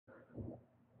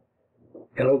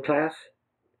Hello class,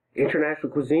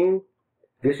 International Cuisine.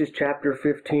 This is chapter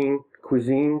 15,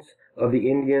 Cuisines of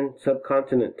the Indian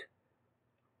Subcontinent.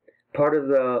 Part of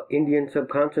the Indian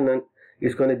subcontinent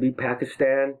is going to be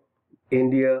Pakistan,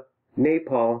 India,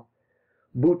 Nepal,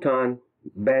 Bhutan,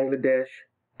 Bangladesh,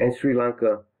 and Sri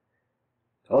Lanka.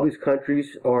 All these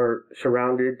countries are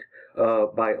surrounded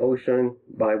by ocean,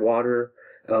 by water,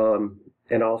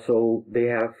 and also they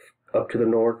have, up to the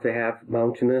north, they have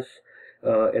mountainous.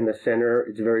 In the center,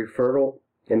 it's very fertile.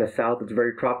 In the south, it's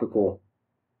very tropical.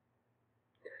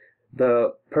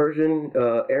 The Persian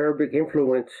Arabic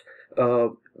influence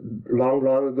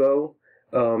long ago,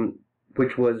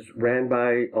 which was ran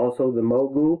by also the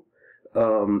Mughal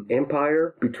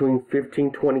Empire between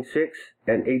 1526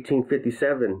 and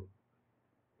 1857.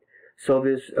 So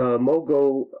this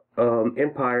Mughal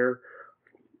Empire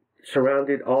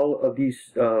surrounded all of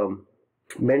these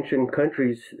mentioned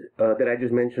countries that I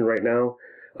just mentioned right now,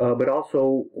 but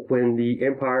also when the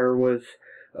empire was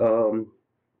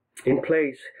in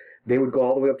place, they would go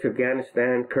all the way up to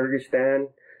Afghanistan, Kyrgyzstan,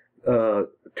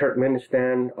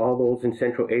 Turkmenistan, all those in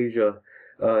Central Asia.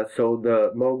 So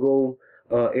the Mughal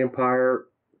Empire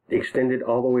extended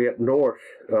all the way up north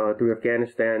through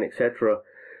Afghanistan, etc.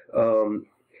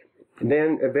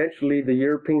 Then eventually the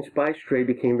European spice trade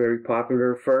became very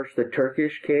popular. First the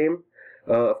Turkish came.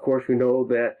 Of course, we know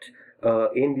that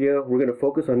India, we're going to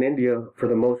focus on India for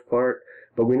the most part,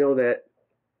 but we know that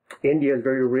India is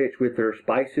very rich with their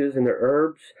spices and their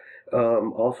herbs.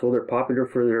 Also, they're popular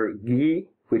for their ghee,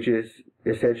 which is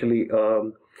essentially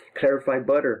clarified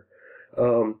butter.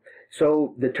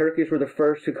 So the Turkish were the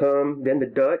first to come, then the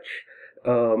Dutch,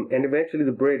 and eventually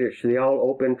the British. They all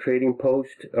opened trading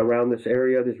posts around this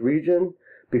area, this region,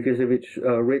 because of its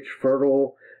rich,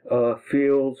 fertile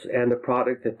fields and the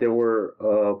product that they were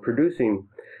producing,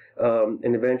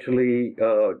 and eventually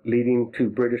leading to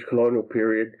British colonial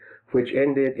period, which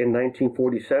ended in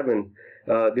 1947.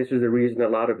 This is the reason a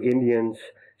lot of Indians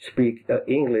speak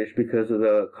English, because of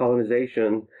the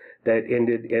colonization that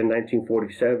ended in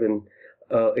 1947.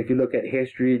 If you look at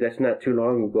history, that's not too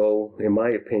long ago, in my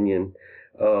opinion.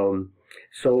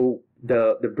 So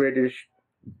the British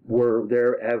were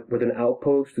there with an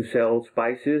outpost to sell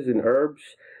spices and herbs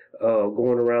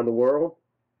going around the world.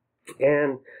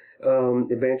 And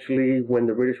eventually, when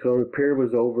the British colonial period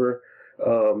was over,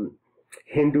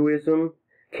 Hinduism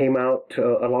came out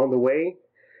along the way.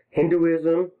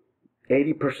 Hinduism,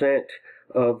 80%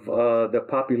 of the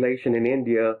population in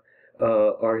India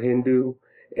are Hindu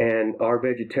and are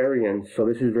vegetarians. So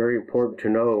this is very important to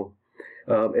know,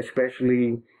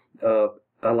 especially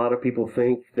a lot of people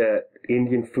think that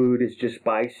Indian food is just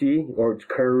spicy, or it's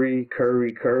curry,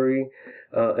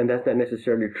 and that's not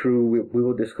necessarily true. We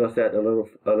will discuss that a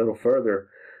little further.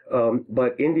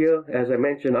 But India, as I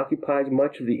mentioned, occupies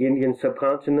much of the Indian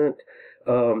subcontinent.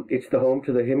 It's the home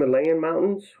to the Himalayan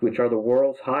mountains, which are the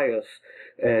world's highest,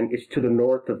 and it's to the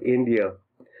north of India.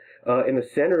 In the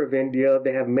center of India,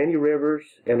 they have many rivers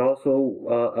and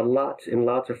also lots and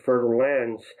lots of fertile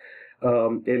lands.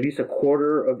 At least a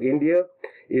quarter of India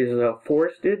is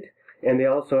forested, and they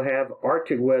also have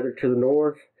Arctic weather to the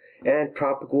north and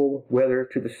tropical weather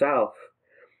to the south.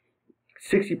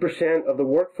 60% of the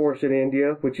workforce in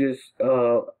India, which is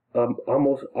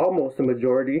almost the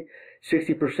majority,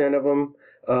 60% of them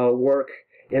work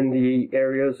in the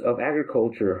areas of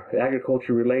agriculture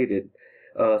related.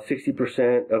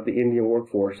 60% of the Indian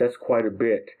workforce, that's quite a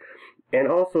bit. And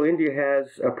also India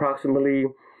has approximately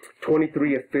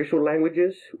 23 official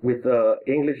languages, with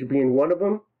English being one of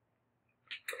them.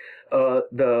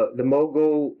 The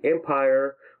Mughal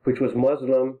Empire, which was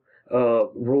Muslim,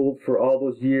 ruled for all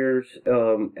those years,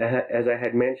 as I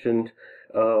had mentioned,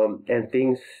 and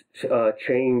things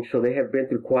changed. So they have been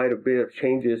through quite a bit of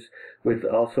changes with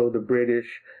also the British,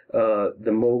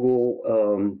 the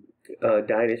Mughal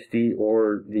dynasty,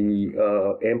 or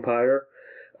the empire.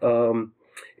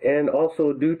 And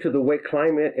also due to the wet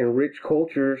climate and rich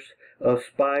cultures of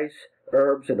spice,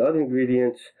 herbs, and other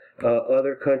ingredients,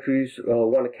 other countries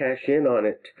want to cash in on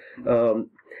it.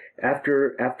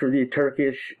 After the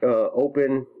Turkish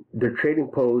opened their trading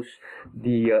posts,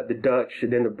 the Dutch,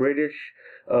 and then the British,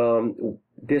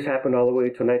 this happened all the way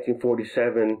until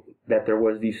 1947, that there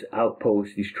was these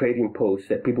outposts, these trading posts,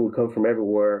 that people would come from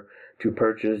everywhere to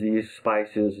purchase these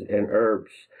spices and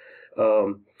herbs.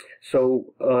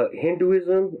 So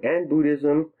Hinduism and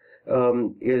Buddhism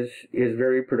is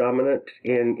very predominant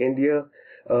in India,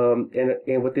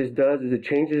 and what this does is it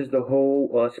changes the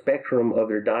whole spectrum of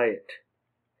their diet,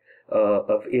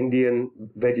 of Indian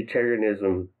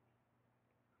vegetarianism.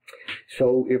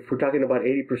 So if we're talking about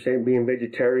 80% being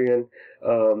vegetarian,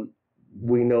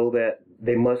 we know that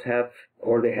they must have,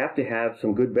 or they have to have,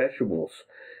 some good vegetables.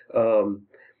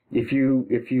 If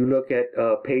you look at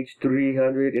page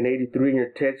 383 in your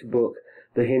textbook,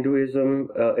 the Hinduism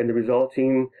and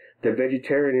the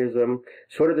vegetarianism,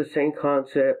 sort of the same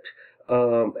concept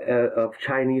of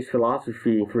Chinese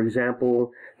philosophy. For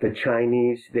example, the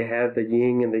Chinese, they have the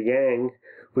yin and the yang,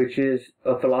 which is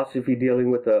a philosophy dealing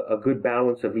with a good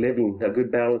balance of living, a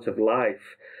good balance of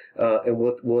life. And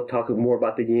we'll talk more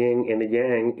about the yin and the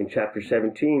yang in chapter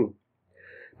 17.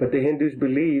 But the Hindus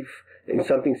believe in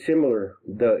something similar.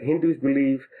 The Hindus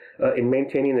believe in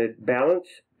maintaining a balance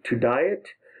to diet,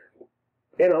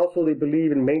 and also they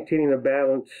believe in maintaining a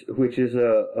balance, which is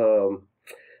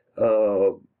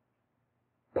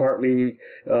partly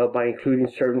by including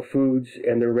certain foods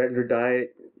in their regular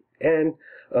diet, and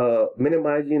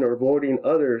minimizing or avoiding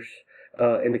others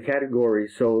in the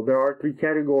categories. So there are 3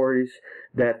 categories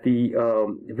that the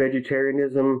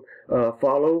vegetarianism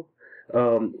follow.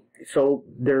 So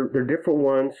they're different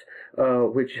ones,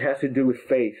 which has to do with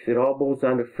faith. It all boils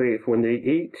down to faith. When they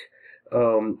eat,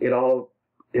 it all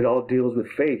deals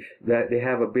with faith. That they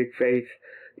have a big faith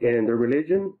in their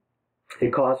religion.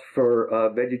 It calls for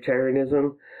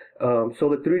vegetarianism. So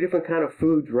the 3 different kind of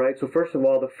foods, right? So first of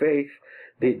all, the faith,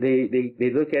 they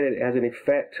look at it as an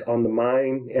effect on the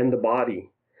mind and the body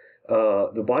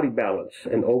balance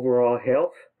and overall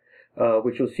health,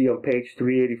 which you'll see on page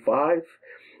 385.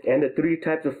 And the 3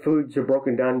 types of foods are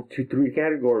broken down into 3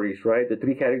 categories, right? The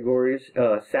 3 categories: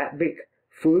 sattvic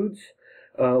foods,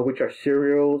 which are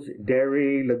cereals,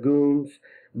 dairy, legumes,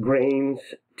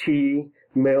 grains, tea,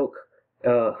 milk,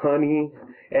 honey,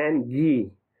 and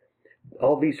ghee.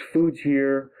 All these foods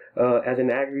here, as an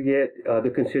aggregate,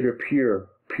 they're considered pure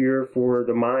for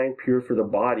the mind, pure for the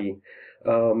body.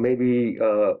 Maybe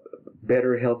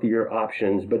better, healthier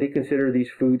options, but they consider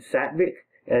these foods sattvic,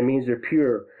 and it means they're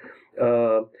pure.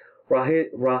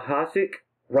 Rajasic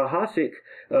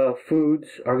foods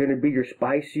are going to be your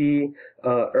spicy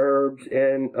herbs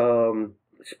and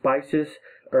spices,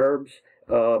 herbs,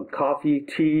 coffee,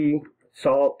 tea,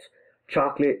 salt,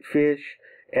 chocolate, fish,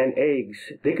 and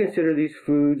eggs. They consider these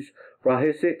foods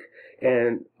rajasic,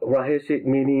 and rajasic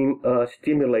meaning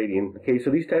stimulating. Okay, so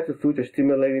these types of foods are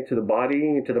stimulating to the body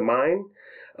and to the mind.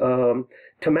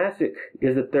 Tamasic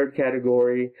is the 3rd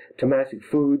category. Tamasic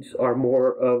foods are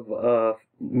more of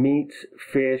meats,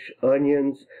 fish,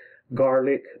 onions,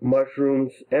 garlic,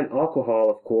 mushrooms, and alcohol,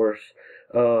 of course.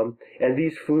 And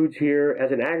these foods here,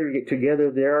 as an aggregate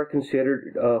together, they are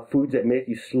considered foods that make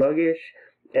you sluggish,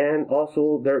 and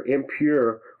also they're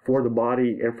impure for the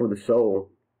body and for the soul.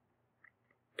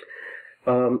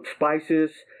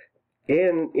 Spices.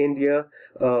 In India,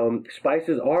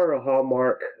 spices are a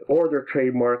hallmark or their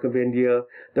trademark of India.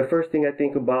 The first thing I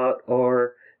think about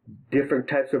are different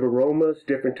types of aromas,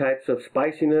 different types of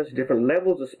spiciness, different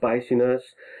levels of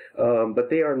spiciness, but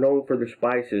they are known for their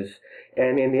spices.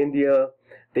 And in India,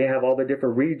 they have all the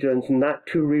different regions. Not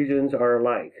 2 regions are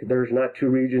alike. There's not 2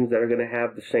 regions that are going to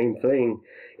have the same thing.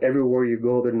 Everywhere you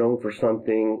go, they're known for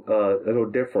something a little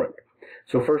different.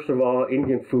 So first of all,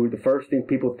 Indian food, the first thing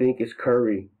people think is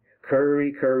curry.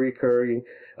 Curry.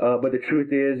 But the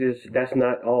truth is that's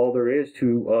not all there is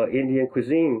to Indian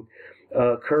cuisine.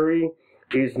 Curry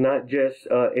is not just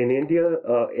in India.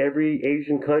 Every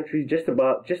Asian country, just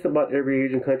about every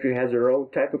Asian country has their own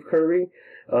type of curry.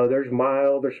 There's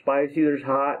mild, there's spicy, there's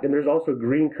hot, and there's also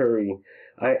green curry.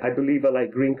 I believe I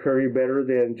like green curry better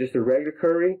than just a regular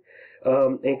curry.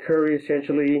 And curry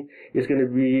essentially is going to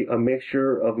be a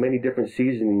mixture of many different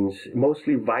seasonings,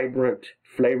 mostly vibrant,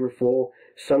 flavorful,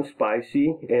 some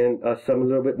spicy, and some a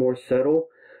little bit more subtle.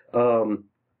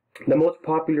 The most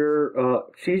popular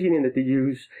seasoning that they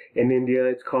use in India,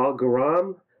 it's called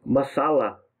garam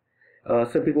masala.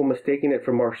 Some people mistaking it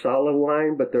for marsala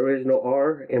wine, but there is no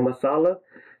R in masala.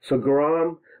 So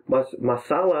garam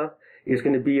masala is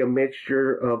going to be a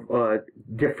mixture of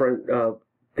different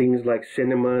things like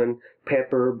cinnamon,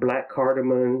 pepper, black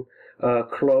cardamom,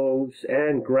 cloves,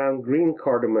 and ground green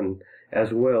cardamom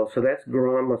as well. So that's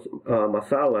garam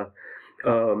masala.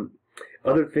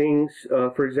 Other things,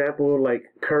 for example,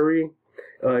 like curry.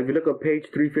 If you look on page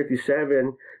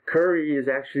 357, curry is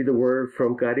actually the word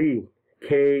from kari,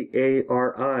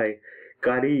 K-A-R-I,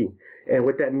 kari. And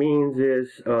what that means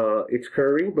is it's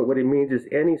curry, but what it means is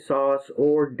any sauce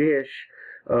or dish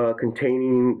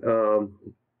containing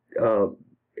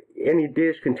any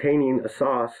dish containing a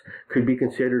sauce could be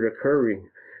considered a curry,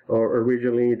 or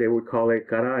originally they would call it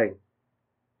karai.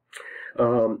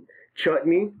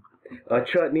 Chutney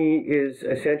Chutney is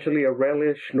essentially a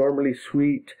relish, normally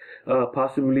sweet,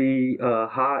 possibly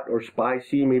hot or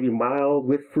spicy, maybe mild,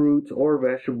 with fruits or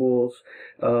vegetables.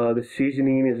 The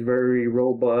seasoning is very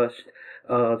robust.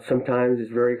 Sometimes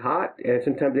it's very hot, and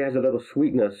sometimes it has a little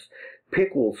sweetness.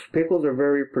 Pickles are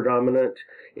very predominant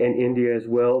in India as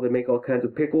well. They make all kinds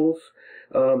of pickles.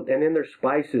 And then there's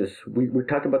spices. We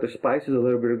talked about the spices a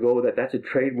little bit ago, that's a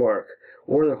trademark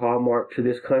or the hallmark to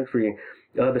this country.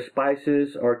 The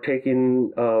spices are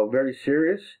taken very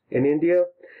serious in India.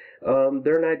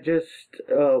 They're not just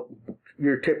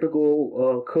your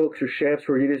typical cooks or chefs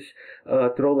where you just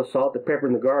throw the salt, the pepper,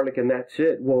 and the garlic, and that's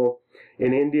it. Well,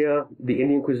 in India, the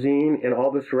Indian cuisine and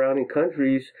all the surrounding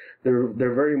countries, they're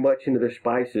very much into their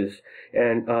spices,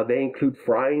 and they include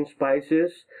frying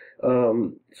spices.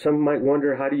 Some might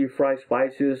wonder, how do you fry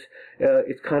spices?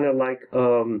 It's kind of like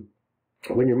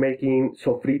when you're making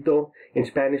sofrito in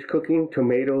Spanish cooking,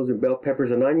 tomatoes and bell peppers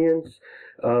and onions,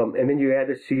 and then you add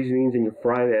the seasonings and you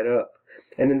fry that up.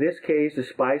 And in this case, the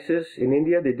spices in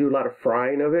India, they do a lot of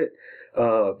frying of it.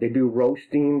 They do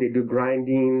roasting, they do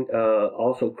grinding,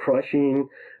 also crushing,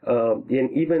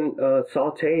 and even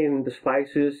sauteing the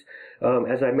spices.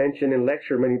 As I mentioned in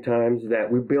lecture many times,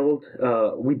 that we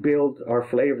build our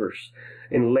flavors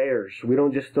in layers. We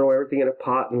don't just throw everything in a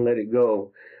pot and let it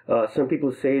go. Some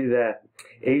people say that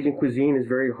Asian cuisine is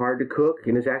very hard to cook,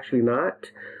 and it's actually not.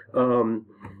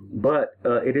 But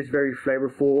it is very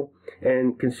flavorful,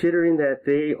 and considering that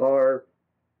they are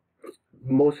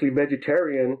mostly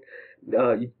vegetarian,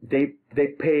 they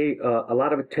pay a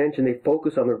lot of attention. They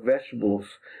focus on their vegetables,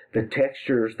 the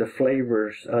textures, the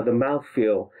flavors, the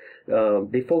mouthfeel.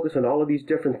 They focus on all of these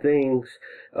different things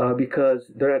because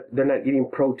they're not eating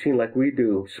protein like we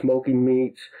do, smoking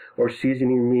meats or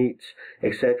seasoning meats,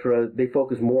 etc. They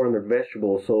focus more on their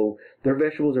vegetables. So their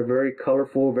vegetables are very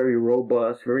colorful, very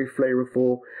robust, very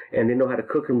flavorful, and they know how to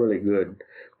cook them really good.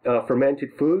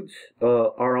 Fermented foods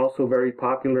are also very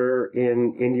popular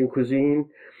in Indian cuisine.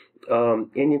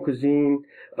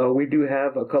 We do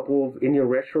have a couple of Indian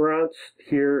restaurants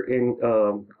here in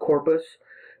Corpus,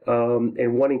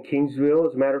 and one in Kingsville.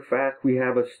 As a matter of fact, we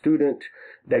have a student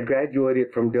that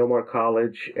graduated from Del Mar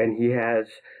College, and he has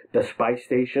the Spice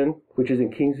Station, which is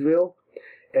in Kingsville,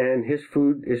 and his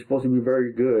food is supposed to be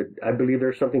very good. I believe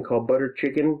there's something called butter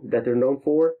chicken that they're known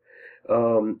for.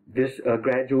 This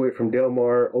graduate from Del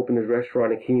Mar opened his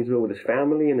restaurant in Kingsville with his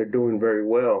family, and they're doing very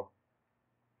well.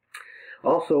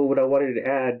 Also, what I wanted to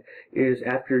add is,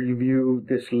 after you view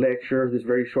this lecture, this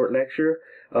very short lecture,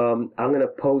 I'm going to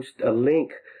post a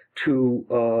link to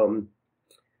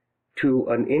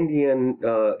an Indian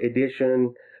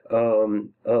edition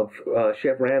of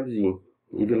Chef Ramsay.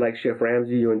 If you like Chef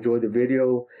Ramsay, you enjoy the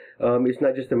video. It's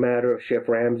not just a matter of Chef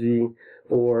Ramsay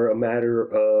or a matter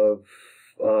of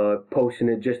posting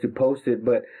it just to post it,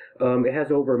 but it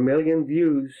has over 1 million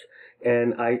views.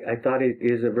 And I thought it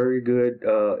is a very good,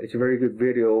 it's a very good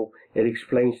video. It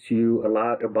explains to you a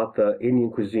lot about the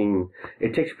Indian cuisine.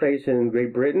 It takes place in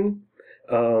Great Britain.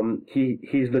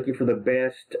 He's looking for the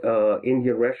best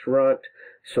Indian restaurant,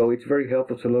 so it's very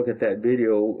helpful to look at that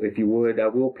video if you would. I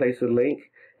will place a link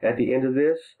at the end of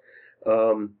this.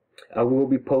 I will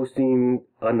be posting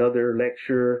another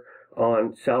lecture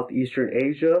on Southeastern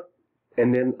Asia,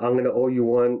 and then I'm going to owe you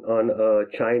one on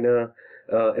China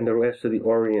and the rest of the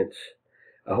Orient.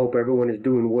 I hope everyone is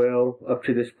doing well up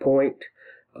to this point.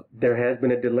 There has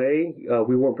been a delay.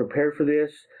 We weren't prepared for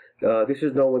this. This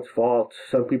is no one's fault.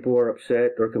 Some people are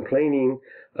upset or complaining,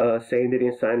 saying they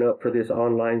didn't sign up for this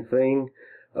online thing.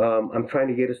 I'm trying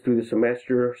to get us through the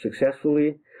semester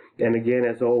successfully. And again,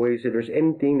 as always, if there's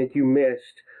anything that you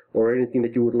missed or anything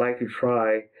that you would like to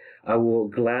try, I will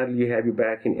gladly have you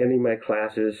back in any of my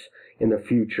classes in the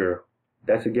future.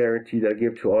 That's a guarantee that I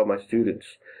give to all my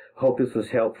students. Hope this was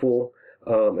helpful,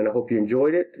 and I hope you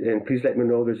enjoyed it. And please let me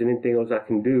know if there's anything else I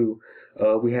can do.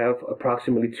 We have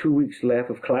approximately 2 weeks left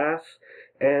of class,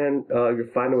 and your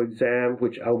final exam,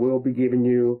 which I will be giving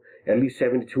you at least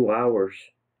 72 hours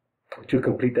to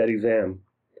complete that exam.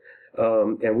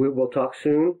 And we will talk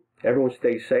soon. Everyone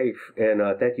stay safe, and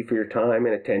thank you for your time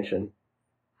and attention.